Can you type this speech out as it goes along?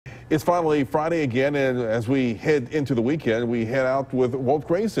It's finally Friday again, and as we head into the weekend, we head out with Walt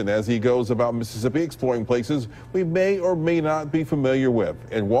Grayson as he goes about Mississippi exploring places we may or may not be familiar with.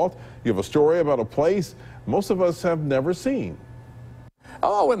 And Walt, you have a story about a place most of us have never seen.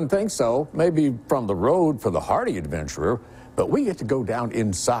 Oh, I wouldn't think so. Maybe from the road for the hardy adventurer, but we get to go down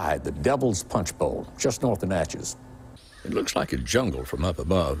inside the Devil's Punchbowl, just north of Natchez. It looks like a jungle from up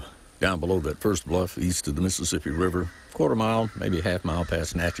above. Down below that first bluff east of the Mississippi River, quarter mile, maybe a half mile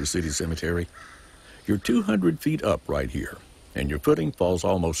past Natchez City Cemetery. You're 200 feet up right here, and your footing falls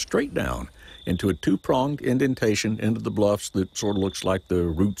almost straight down into a two-pronged indentation into the bluffs that sort of looks like the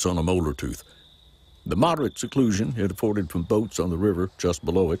roots on a molar tooth. The moderate seclusion it afforded from boats on the river just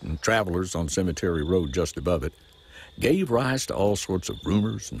below it and travelers on Cemetery Road just above it gave rise to all sorts of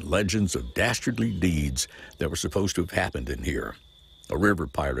rumors and legends of dastardly deeds that were supposed to have happened in here. A river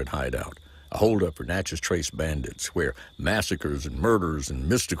pirate hideout, a holdup for Natchez Trace bandits, where massacres and murders and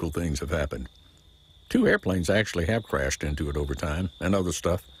mystical things have happened. 2 airplanes actually have crashed into it over time, and other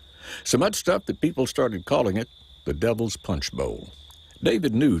stuff. So much stuff that people started calling it the Devil's Punchbowl.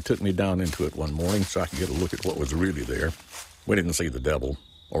 David New took me down into it one morning so I could get a look at what was really there. We didn't see the devil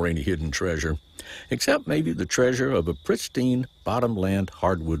or any hidden treasure, except maybe the treasure of a pristine bottomland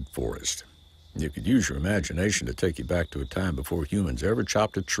hardwood forest. You could use your imagination to take you back to a time before humans ever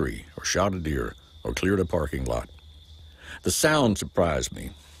chopped a tree or shot a deer or cleared a parking lot. The sound surprised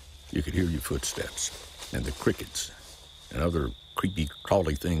me. You could hear your footsteps and the crickets and other creepy,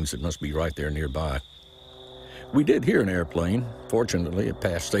 crawly things that must be right there nearby. We did hear an airplane. Fortunately, it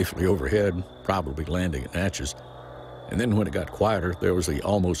passed safely overhead, probably landing at Natchez. And then when it got quieter, there was the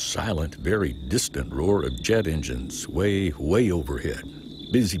almost silent, very distant roar of jet engines way, way overhead.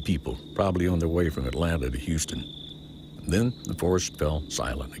 Busy people, probably on their way from Atlanta to Houston. Then the forest fell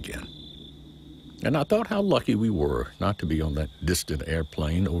silent again. And I thought how lucky we were not to be on that distant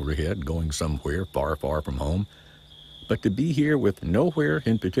airplane overhead going somewhere far, far from home, but to be here with nowhere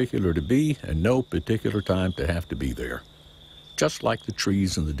in particular to be and no particular time to have to be there. Just like the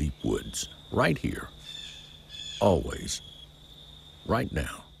trees in the deep woods, right here, always, right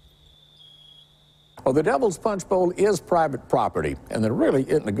now. Well, the Devil's Punchbowl is private property, and there really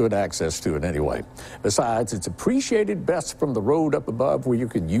isn't a good access to it anyway. Besides, it's appreciated best from the road up above where you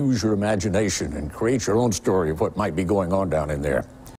can use your imagination and create your own story of what might be going on down in there.